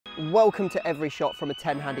Welcome to every shot from a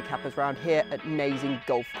 10 handicappers round here at Nazeing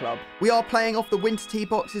Golf Club. We are playing off the winter tee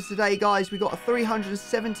boxes today, guys. We've got a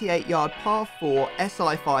 378 yard par 4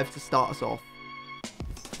 SI5 to start us off.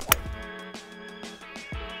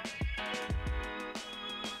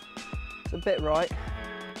 It's a bit right.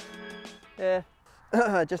 Yeah,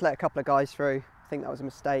 just let a couple of guys through. I think that was a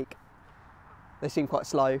mistake. They seem quite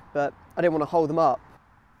slow, but I didn't want to hold them up.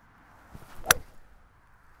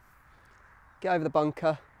 Get over the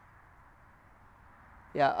bunker.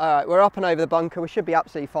 Yeah, all right, we're up and over the bunker. We should be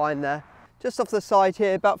absolutely fine there. Just off the side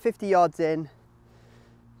here, about 50 yards in.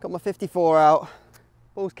 Got my 54 out.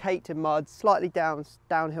 Ball's caked in mud, slightly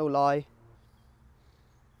downhill lie.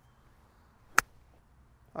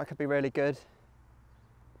 That could be really good.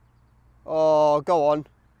 Oh, go on.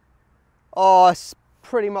 Oh, it's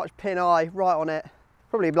pretty much pin eye, right on it.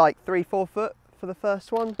 Probably like 3-4 foot for the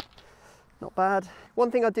first one. Not bad.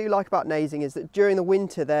 One thing I do like about Nazeing is that during the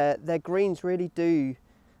winter their greens really do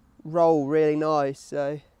roll really nice.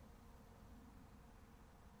 So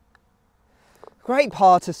great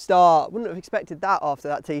par to start. Wouldn't have expected that after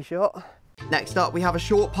that tee shot. Next up, we have a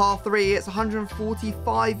short par 3. It's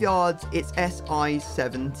 145 yards. It's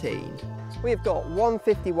SI17. We have got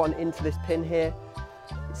 151 into this pin here.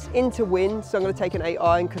 It's into wind, so I'm going to take an 8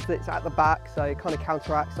 iron because it's at the back, so it kind of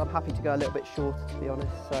counteracts. I'm happy to go a little bit shorter, to be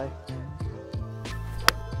honest. So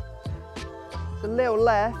it's a little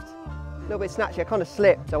left, a little bit snatchy. I kind of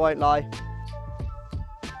slipped, I won't lie.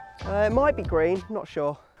 It might be green, I'm not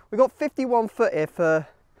sure. We've got 51 foot here for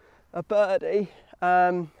a birdie.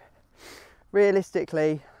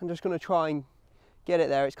 Realistically, I'm just going to try and get it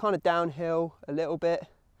there. It's kind of downhill a little bit.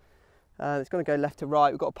 It's going to go left to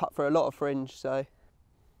right. We've got to putt for a lot of fringe, so.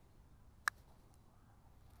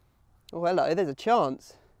 Oh, hello, there's a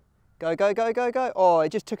chance. Go, go, go, go, go. Oh, it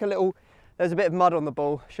just took a little, there's a bit of mud on the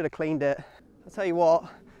ball. Should have cleaned it. I'll tell you what,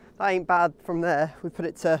 that ain't bad from there. We put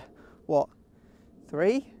it to, what,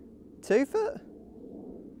 2 foot?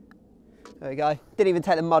 There we go. Didn't even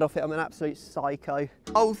take the mud off it. I'm an absolute psycho.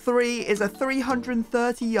 Hole 3 is a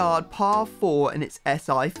 330 yard par 4 and it's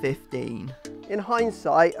SI15. In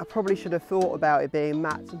hindsight, I probably should have thought about it being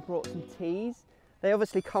mats and brought some tees. They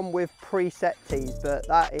obviously come with preset tees, but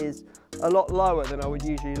that is a lot lower than I would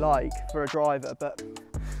usually like for a driver, but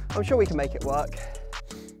I'm sure we can make it work.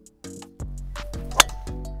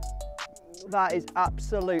 That is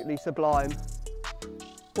absolutely sublime.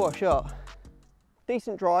 What a shot.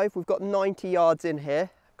 Decent drive. We've got 90 yards in here.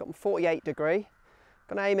 Got 48 degree.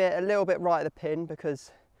 Gonna aim it a little bit right of the pin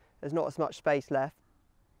because there's not as much space left.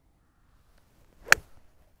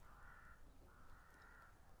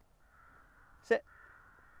 Sit.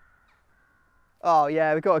 Oh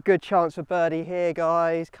yeah, we've got a good chance for birdie here,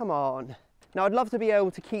 guys. Come on. Now I'd love to be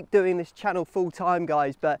able to keep doing this channel full time,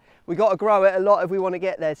 guys, but we've got to grow it a lot if we want to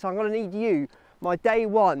get there. So I'm going to need you, my day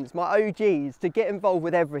ones, my OGs, to get involved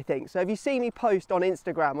with everything. So if you see me post on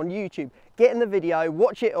Instagram, on YouTube, get in the video,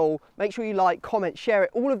 watch it all, make sure you like, comment, share it,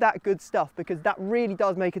 all of that good stuff, because that really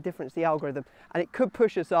does make a difference to the algorithm and it could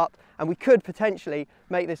push us up and we could potentially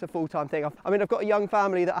make this a full-time thing. I mean, I've got a young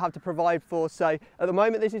family that I have to provide for, so at the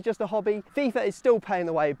moment this is just a hobby. FIFA is still paying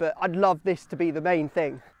the way, but I'd love this to be the main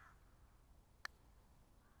thing.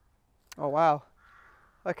 Oh wow,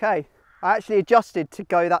 okay. I actually adjusted to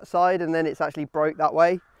go that side and then it's actually broke that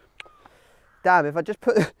way. Damn, if I just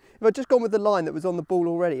gone with the line that was on the ball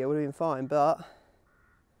already, it would have been fine, but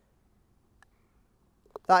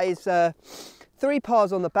that is 3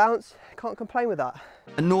 pars on the bounce. Can't complain with that.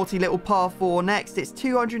 A naughty little par 4 next. It's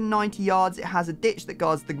 290 yards. It has a ditch that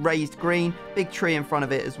guards the raised green. Big tree in front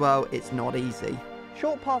of it as well. It's not easy.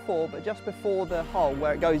 Short par 4, but just before the hole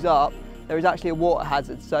where it goes up, there is actually a water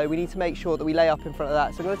hazard, so we need to make sure that we lay up in front of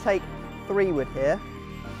that. So I'm going to take 3 wood here.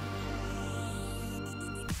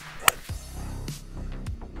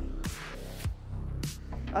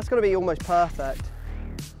 That's going to be almost perfect.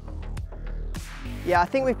 Yeah, I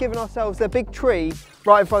think we've given ourselves a big tree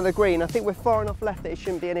right in front of the green. I think we're far enough left that it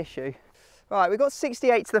shouldn't be an issue. Right, we've got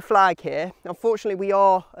 68 to the flag here. Unfortunately, we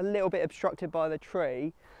are a little bit obstructed by the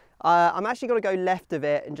tree. I'm actually going to go left of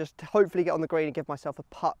it and just hopefully get on the green and give myself a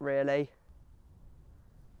putt, really.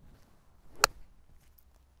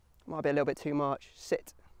 Might be a little bit too much.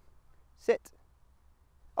 Sit. Sit.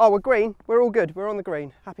 Oh, we're green. We're all good. We're on the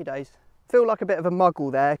green. Happy days. Feel like a bit of a muggle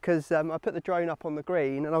there because I put the drone up on the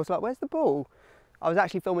green and I was like, where's the ball? I was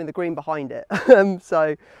actually filming the green behind it.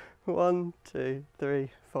 So 1, 2,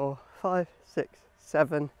 3, 4, 5, 6,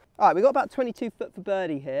 7. All right, we've got about 22 foot for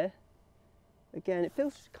birdie here. Again, it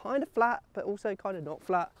feels kind of flat, but also kind of not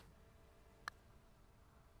flat.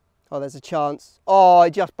 Oh, there's a chance. Oh,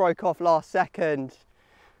 it just broke off last second.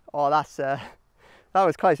 Oh, that's That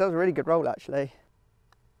was close. That was a really good roll, actually.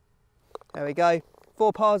 There we go.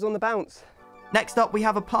 4 pars on the bounce. Next up, we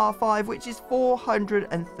have a par 5, which is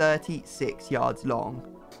 436 yards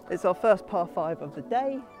long. It's our first par 5 of the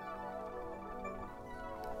day.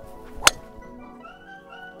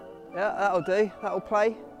 Yeah, that'll do. That'll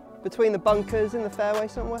play between the bunkers in the fairway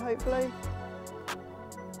somewhere, hopefully.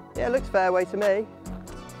 Yeah, it looks fairway to me.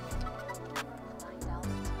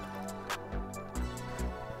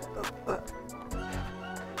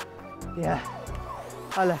 Yeah,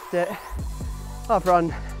 I left it. I've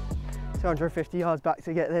run 250 yards back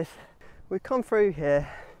to get this. We've come through here,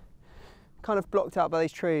 kind of blocked out by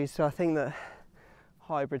these trees, so I think that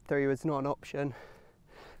hybrid 3 was not an option.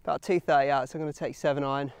 About 230 out, so I'm going to take 7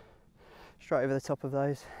 iron straight over the top of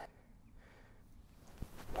those.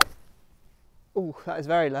 Oh, that is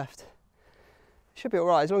very left. Should be all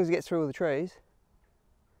right as long as it gets through all the trees.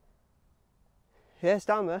 Yeah, it's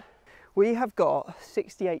down there. We have got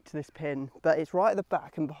 68 to this pin, but it's right at the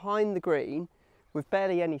back, and behind the green, with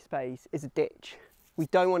barely any space, is a ditch. We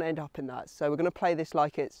don't want to end up in that, so we're going to play this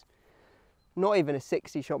like it's not even a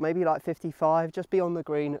 60 shot, maybe like 55, just be on the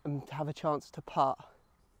green and have a chance to putt.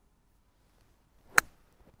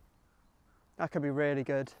 That could be really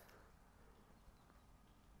good.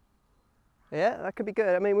 Yeah, that could be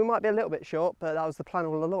good. I mean, we might be a little bit short, but that was the plan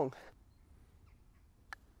all along.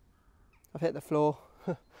 I've hit the floor.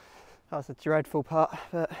 That was a dreadful putt,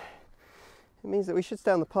 but it means that we should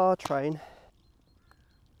stay on the par train.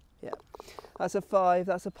 Yeah, that's a 5,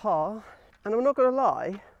 that's a par. And I'm not gonna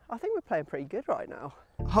lie, I think we're playing pretty good right now.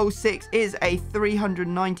 Hole 6 is a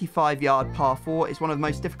 395 yard par 4. It's one of the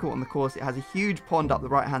most difficult on the course. It has a huge pond up the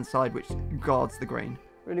right hand side which guards the green.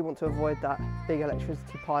 Really want to avoid that big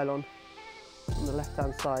electricity pylon on the left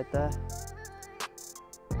hand side there.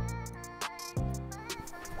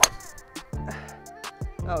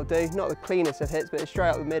 That'll do, not the cleanest of hits, but it's straight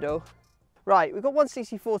up the middle. Right, we've got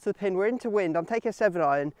 164 to the pin, we're into wind, I'm taking a 7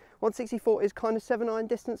 iron. 164 is kind of 7 iron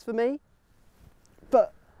distance for me,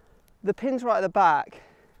 but the pin's right at the back.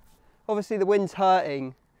 Obviously the wind's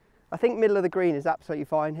hurting. I think middle of the green is absolutely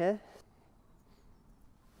fine here.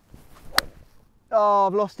 Oh,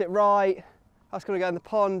 I've lost it right. That's gonna go in the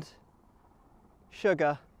pond.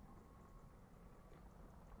 Sugar.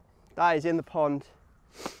 That is in the pond.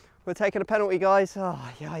 We're taking a penalty, guys. Oh,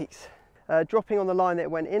 yikes. Dropping on the line that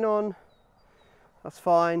it went in on. That's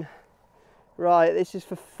fine. Right, this is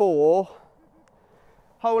for 4.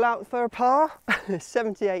 Hole out for a par.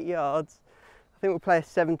 78 yards. I think we'll play a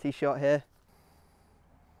 70 shot here.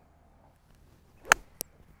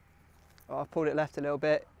 Oh, I've pulled it left a little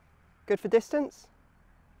bit. Good for distance?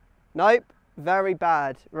 Nope, very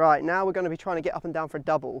bad. Right, now we're going to be trying to get up and down for a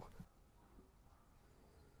double.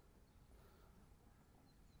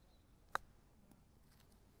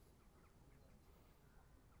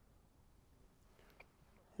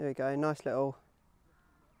 There we go, nice little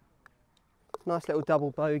double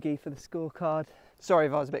bogey for the scorecard. Sorry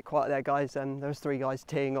if I was a bit quiet there, guys, and there was 3 guys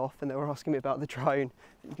teeing off and they were asking me about the drone.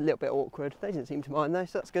 A little bit awkward. They didn't seem to mind though,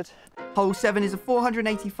 so that's good. Hole 7 is a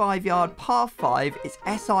 485 yard par 5. It's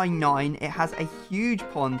SI9. It has a huge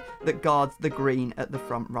pond that guards the green at the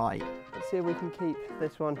front right. Let's see if we can keep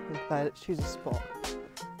this one in play. Let's choose a spot.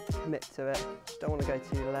 Commit to it. Just don't want to go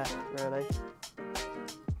too left, really.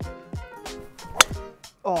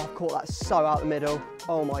 Oh, I've caught that so out the middle.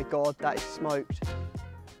 Oh my God, that is smoked.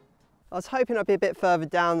 I was hoping I'd be a bit further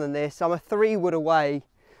down than this. I'm a 3 wood away,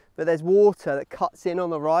 but there's water that cuts in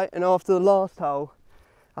on the right, and after the last hole,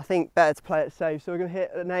 I think better to play it safe. So we're gonna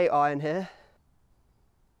hit an 8 iron here.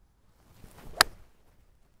 It's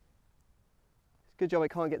a good job it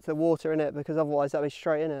can't get to the water in it, because otherwise that'd be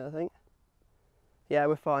straight in it, I think. Yeah,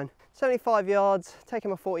 we're fine. 75 yards,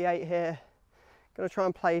 taking my 48 here. Gonna try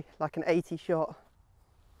and play like an 80 shot.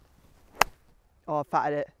 Oh, I've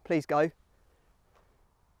fatted it. Please go.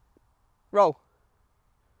 Roll.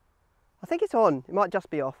 I think it's on. It might just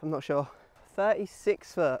be off. I'm not sure.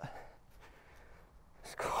 36 foot.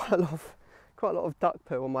 It's quite a lot of duck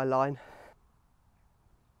poo on my line.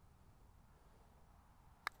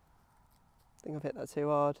 I think I've hit that too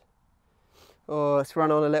hard. Oh, it's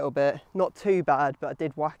run on a little bit. Not too bad, but I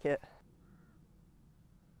did whack it.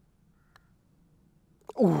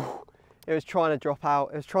 Ooh. It was trying to drop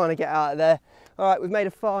out. It was trying to get out of there. All right, we've made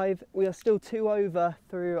a 5. We are still 2 over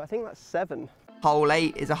through, I think that's 7. Hole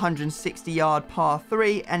 8 is a 160 yard par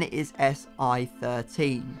 3 and it is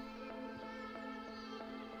SI13.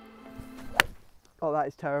 Oh, that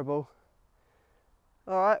is terrible.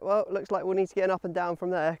 All right, well, looks like we'll need to get an up and down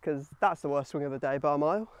from there, because that's the worst swing of the day by a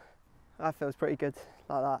mile. That feels pretty good,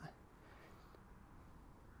 like that.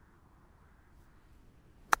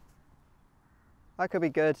 that could be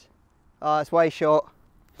good. Oh, it's way short,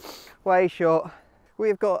 way short.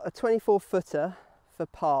 We've got a 24-footer for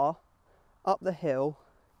par, up the hill.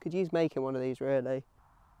 Could use making one of these really.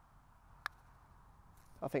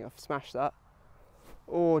 I think I've smashed that.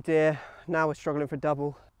 Oh dear, now we're struggling for a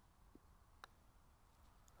double.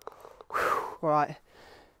 All right,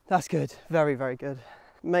 that's good, very, very good.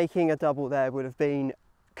 Making a double there would have been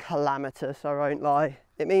calamitous, I won't lie.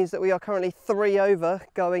 It means that we are currently 3 over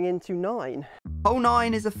going into 9. Hole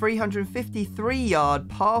 9 is a 353-yard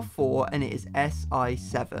par 4 and it is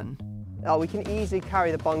SI7. Oh, we can easily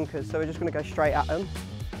carry the bunkers, so we're just going to go straight at them.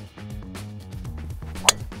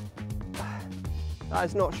 That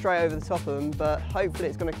is not straight over the top of them, but hopefully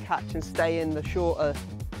it's going to catch and stay in the shorter.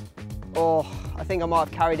 Oh, I think I might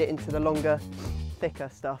have carried it into the longer, thicker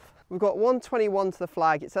stuff. We've got 121 to the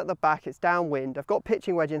flag, it's at the back, it's downwind. I've got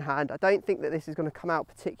pitching wedge in hand. I don't think that this is going to come out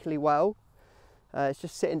particularly well. It's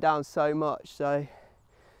just sitting down so much, so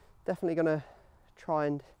definitely going to try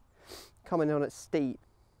and come in on it steep.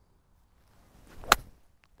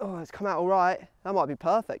 Oh, it's come out all right. That might be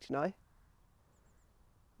perfect, you know.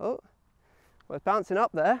 Oh, well, it's bouncing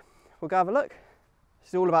up there. We'll go have a look.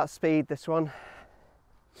 It's all about speed, this one.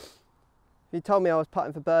 If you told me I was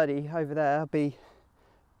putting for birdie over there, I'd be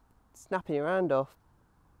snapping your hand off.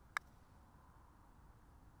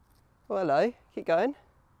 Oh, hello. Keep going.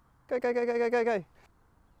 Go, go, go, go, go, go, go.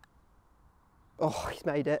 Oh, he's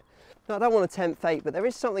made it. Now, I don't want to tempt fate, but there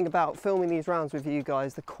is something about filming these rounds with you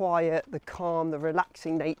guys, the quiet, the calm, the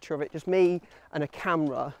relaxing nature of it, just me and a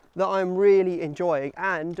camera, that I'm really enjoying,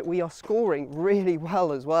 and we are scoring really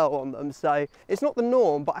well as well on them. So it's not the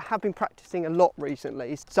norm, but I have been practicing a lot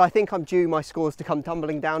recently, so I think I'm due my scores to come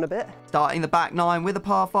tumbling down a bit. Starting the back 9 with a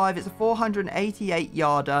par 5, it's a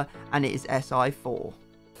 488-yarder and it is SI4. All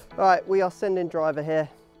right, we are sending driver here.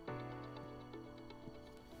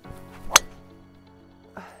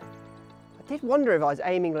 I did wonder if I was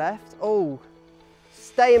aiming left. Oh,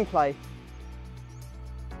 stay in play.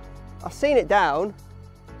 I've seen it down.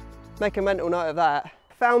 Make a mental note of that.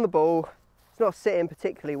 Found the ball. It's not sitting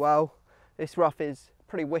particularly well. This rough is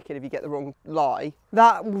pretty wicked if you get the wrong lie.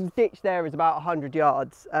 That ditch there is about 100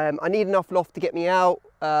 yards. I need enough loft to get me out.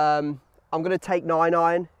 I'm going to take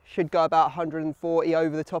 9-iron. Should go about 140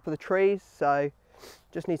 over the top of the trees. So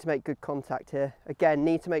just need to make good contact here. Again,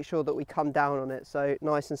 need to make sure that we come down on it. So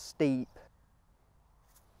nice and steep.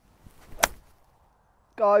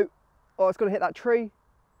 Go. Oh, it's going to hit that tree.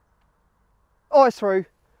 Oh, it's through.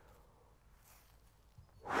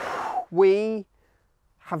 We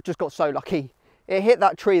have just got so lucky. It hit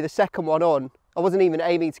that tree, the second one on. I wasn't even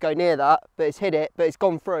aiming to go near that, but it's hit it, but it's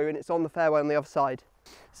gone through and it's on the fairway on the other side.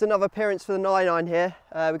 It's another appearance for the 9-iron here.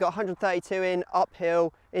 We've got 132 in,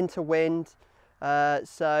 uphill, into wind.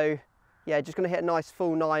 So, yeah, just going to hit a nice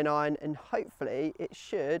full 9-iron and hopefully it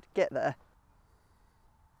should get there.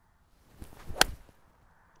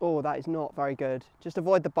 Oh, that is not very good. Just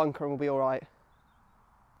avoid the bunker and we'll be all right.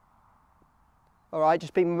 All right,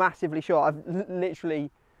 just been massively short. I've literally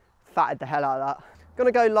fatted the hell out of that.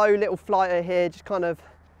 Gonna go low, little flighter here, just kind of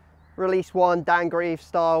release one, Dan Grieve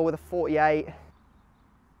style with a 48.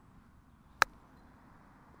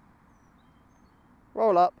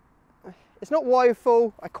 Roll up. It's not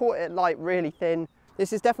woeful. I caught it like really thin.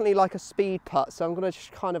 This is definitely like a speed putt, so I'm gonna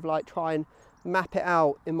just kind of like try and map it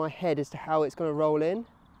out in my head as to how it's gonna roll in.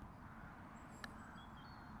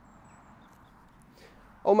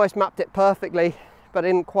 Almost mapped it perfectly, but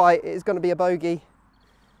didn't quite. It's going to be a bogey.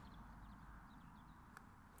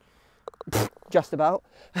 Just about.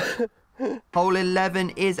 Hole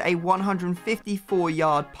 11 is a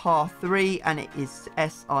 154-yard par 3 and it is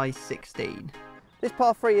SI16. This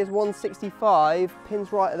par 3 is 165,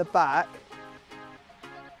 pins right at the back.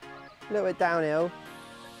 A little bit downhill.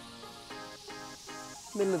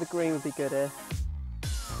 Middle of the green would be good here.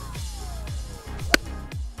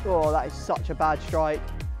 Oh, that is such a bad strike.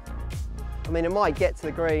 I mean, it might get to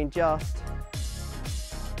the green just.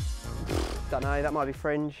 Don't know, that might be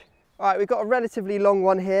fringe. All right, we've got a relatively long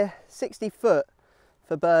one here, 60 foot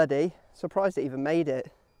for birdie. Surprised it even made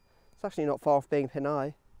it. It's actually not far off being pin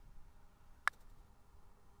high.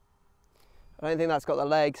 I don't think that's got the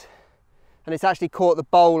legs. And it's actually caught the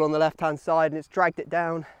bowl on the left-hand side and it's dragged it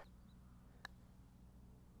down.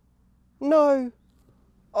 No.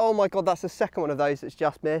 Oh my God, that's the second one of those that's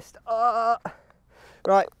just missed.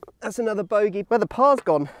 Right, that's another bogey. Where the par's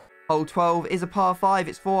gone. Hole 12 is a par 5.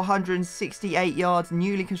 It's 468 yards,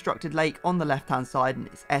 newly constructed lake on the left-hand side, and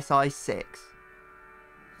it's SI6.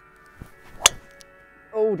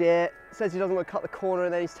 Oh dear. Says he doesn't want to cut the corner,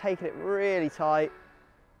 and then he's taking it really tight.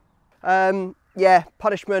 Yeah,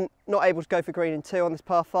 punishment. Not able to go for green in 2 on this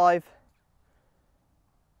par 5.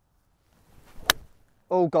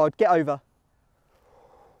 Oh God, get over.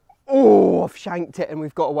 Oh, I've shanked it and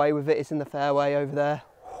we've got away with it. It's in the fairway over there.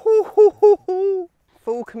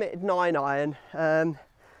 Full committed 9-iron. It's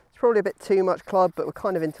probably a bit too much club, but we're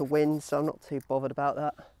kind of into wind, so I'm not too bothered about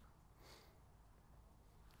that.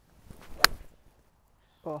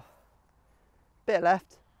 Oh, bit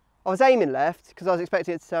left. I was aiming left because I was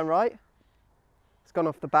expecting it to turn right. It's gone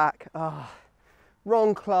off the back. Ah,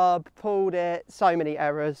 wrong club, pulled it, so many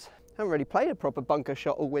errors. Haven't really played a proper bunker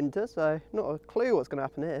shot all winter, so not a clue what's going to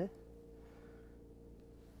happen here.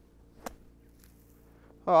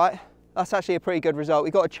 All right, that's actually a pretty good result.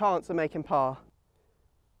 We got a chance of making par.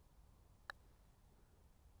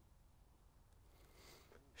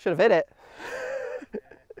 Should have hit it.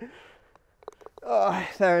 Oh,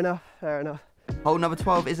 fair enough, fair enough. Hole number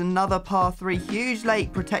 12 is another par 3, huge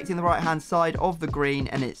lake protecting the right hand side of the green,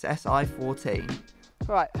 and it's SI 14.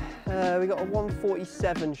 Right, we got a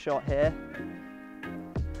 147 shot here.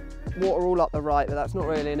 Water all up the right, but that's not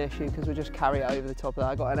really an issue because we'll just carry it over the top of that.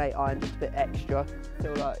 I got an 8-iron, just a bit extra.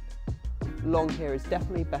 Feel like long here is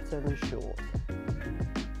definitely better than short.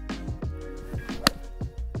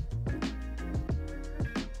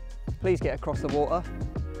 Please get across the water.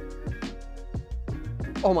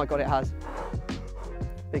 Oh my God, it has.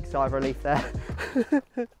 Big sigh of relief there.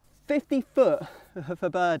 50 foot for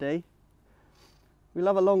birdie. We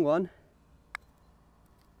love a long one.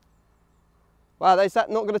 Wow, is that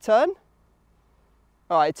not going to turn?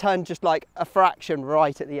 All right, it turned just like a fraction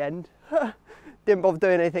right at the end. Didn't bother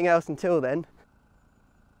doing anything else until then.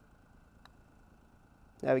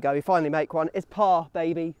 There we go, we finally make one. It's par,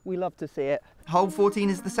 baby. We love to see it. Hole 14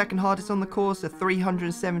 is the second hardest on the course, a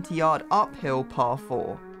 370-yard uphill par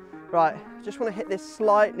 4. Right, just want to hit this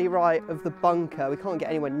slightly right of the bunker. We can't get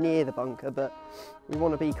anywhere near the bunker, but we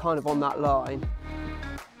want to be kind of on that line.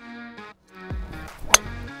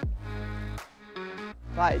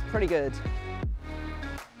 That is pretty good.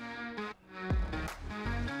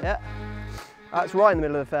 Yeah, that's right in the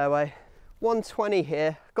middle of the fairway. 120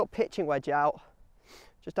 here, got pitching wedge out.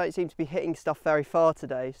 Just don't seem to be hitting stuff very far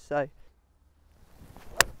today, so.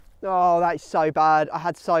 Oh, that is so bad. I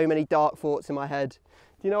had so many dark thoughts in my head.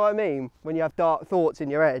 Do you know what I mean? When you have dark thoughts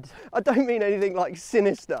in your head. I don't mean anything like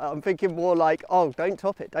sinister. I'm thinking more like, oh, don't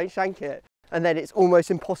top it, don't shank it. And then it's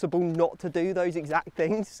almost impossible not to do those exact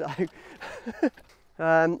things, so.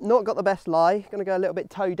 Not got the best lie. Gonna go a little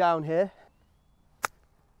bit toe down here.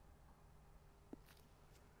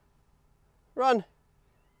 Run.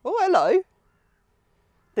 Oh, hello.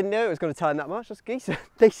 Didn't know it was going to turn that much. That's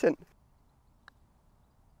decent.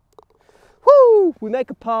 Woo! We make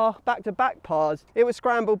a par, back-to-back pars. It was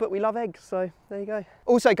scrambled, but we love eggs, so there you go.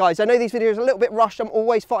 Also, guys, I know these videos are a little bit rushed. I'm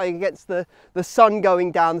always fighting against the sun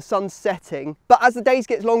going down, the sun setting. But as the days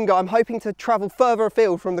get longer, I'm hoping to travel further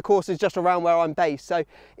afield from the courses just around where I'm based. So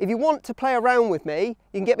if you want to play around with me,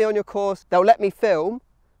 you can get me on your course. They'll let me film.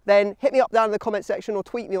 Then hit me up down in the comment section or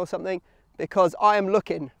tweet me or something, because I am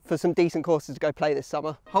looking for some decent courses to go play this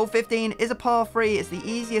summer. Hole 15 is a par 3. It's the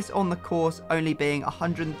easiest on the course, only being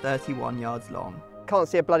 131 yards long. Can't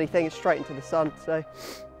see a bloody thing, it's straight into the sun, so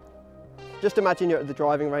just imagine you're at the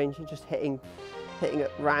driving range and just hitting at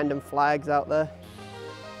random flags out there.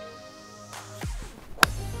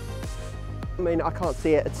 I mean, I can't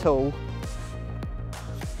see it at all.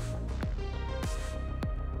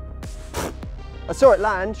 I saw it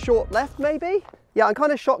land short left maybe. Yeah, I'm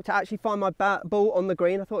kind of shocked to actually find my ball on the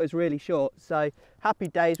green. I thought it was really short, so happy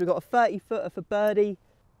days. We've got a 30-footer for birdie.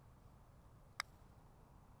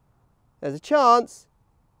 There's a chance.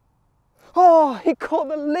 Oh, it caught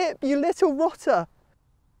the lip, you little rotter.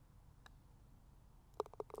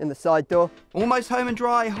 In the side door. Almost home and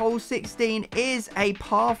dry. Hole 16 is a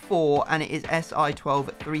par 4, and it is SI 12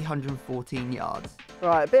 at 314 yards.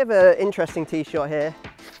 Right, a bit of an interesting tee shot here.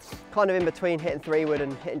 Kind of in between hitting 3-wood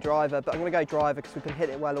and hitting driver, but I'm going to go driver because we can hit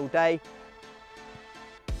it well all day.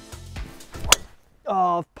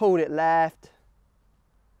 Oh, I've pulled it left.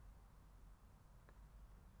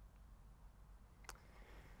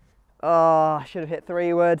 Oh, I should have hit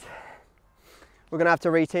 3-wood. We're going to have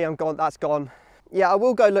to re-tee. I'm gone. That's gone. Yeah, I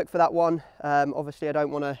will go look for that one. Obviously, I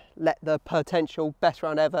don't want to let the potential best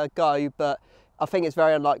round ever go, but I think it's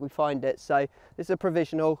very unlikely we find it. So this is a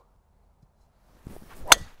provisional.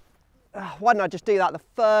 Why didn't I just do that the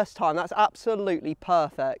first time? That's absolutely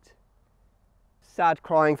perfect. Sad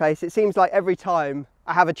crying face. It seems like every time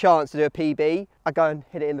I have a chance to do a PB, I go and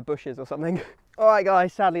hit it in the bushes or something. All right,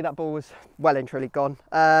 guys, sadly that ball was well and truly gone.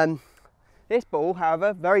 This ball,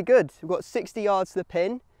 however, very good. We've got 60 yards to the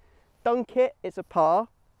pin. Dunk it, it's a par.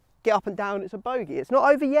 Get up and down, it's a bogey. It's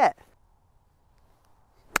not over yet.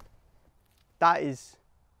 That is,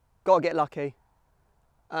 gotta get lucky.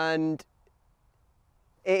 and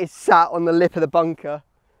it is sat on the lip of the bunker.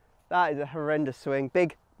 That is a horrendous swing.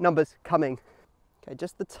 Big numbers coming. Okay,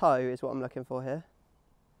 just the toe is what I'm looking for here.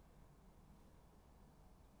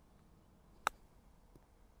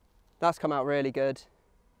 That's come out really good.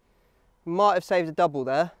 Might have saved a double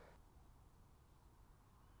there.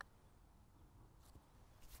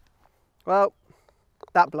 Well,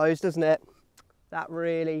 that blows, doesn't it? That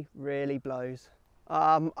really, really blows.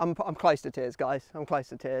 I'm close to tears, guys. I'm close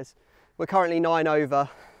to tears. We're currently 9 over.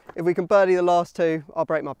 If we can birdie the last two, I'll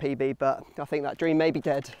break my PB, but I think that dream may be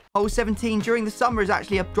dead. Hole 17 during the summer is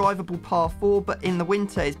actually a drivable par 4, but in the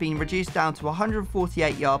winter it's been reduced down to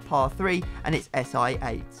 148 yard par 3 and it's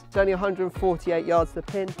SI8. It's only 148 yards to the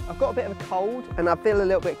pin. I've got a bit of a cold and I feel a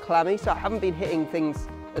little bit clammy, so I haven't been hitting things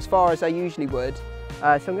as far as I usually would. So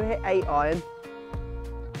I'm going to hit 8 iron.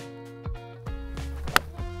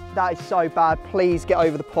 That is so bad. Please get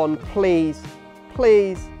over the pond, please,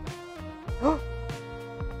 please.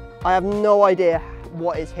 I have no idea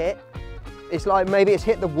what it's hit. It's like maybe it's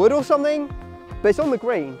hit the wood or something, but it's on the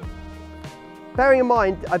green. Bearing in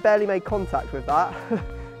mind, I barely made contact with that.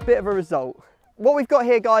 Bit of a result. What we've got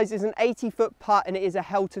here, guys, is an 80-foot putt and it is a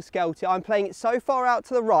helter-skelter. I'm playing it so far out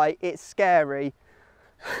to the right, it's scary.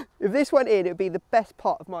 If this went in, it would be the best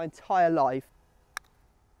putt of my entire life.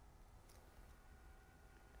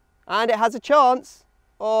 And it has a chance.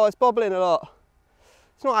 Oh, it's bobbling a lot.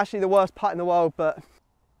 It's not actually the worst putt in the world, but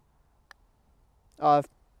I've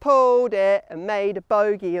pulled it and made a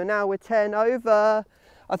bogey, and now we're 10 over.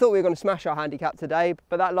 I thought we were going to smash our handicap today,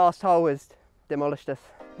 but that last hole has demolished us.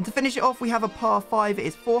 And to finish it off, we have a par 5. It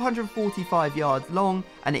is 445 yards long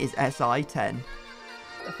and it is SI10.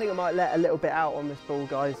 I think I might let a little bit out on this ball,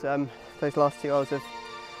 guys. Those last 2 holes have,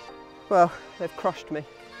 well, they've crushed me.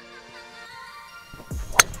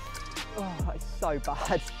 Oh, that is so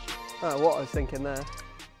bad. I don't know what I was thinking there.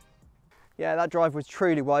 Yeah, that drive was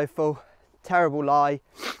truly woeful. Terrible lie.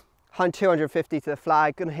 250 to the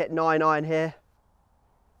flag. Gonna hit 9 iron here.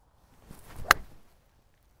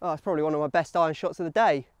 Oh, it's probably one of my best iron shots of the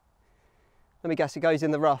day. Let me guess, it goes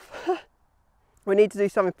in the rough. We need to do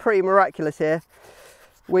something pretty miraculous here.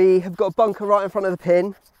 We have got a bunker right in front of the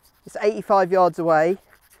pin. It's 85 yards away.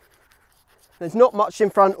 There's not much in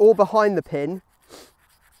front or behind the pin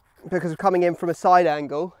because we're coming in from a side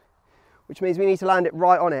angle, which means we need to land it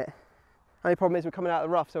right on it. Only problem is we're coming out of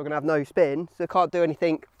the rough, so we're going to have no spin, so I can't do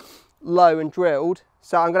anything low and drilled.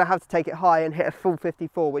 So I'm going to have to take it high and hit a full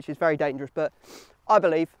 54, which is very dangerous, but I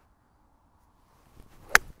believe.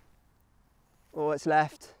 Oh, it's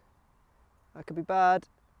left. That could be bad.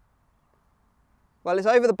 Well, it's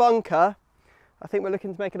over the bunker. I think we're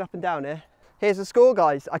looking to make it up and down here. Here's the score,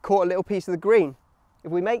 guys. I caught a little piece of the green.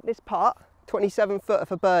 If we make this putt, 27 footer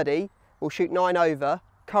for birdie, we'll shoot 9 over.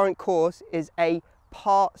 Current course is a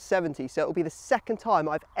par 70, so it'll be the second time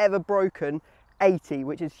I've ever broken 80,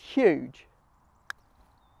 which is huge.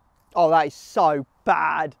 Oh, that is so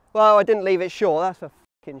bad. Well, I didn't leave it short, that's for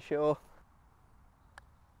fucking sure.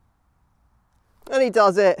 And he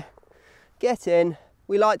does it. Get in.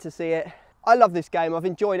 We like to see it. I love this game. I've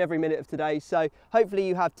enjoyed every minute of today, so hopefully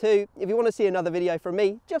you have too. If you want to see another video from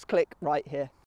me, just click right here.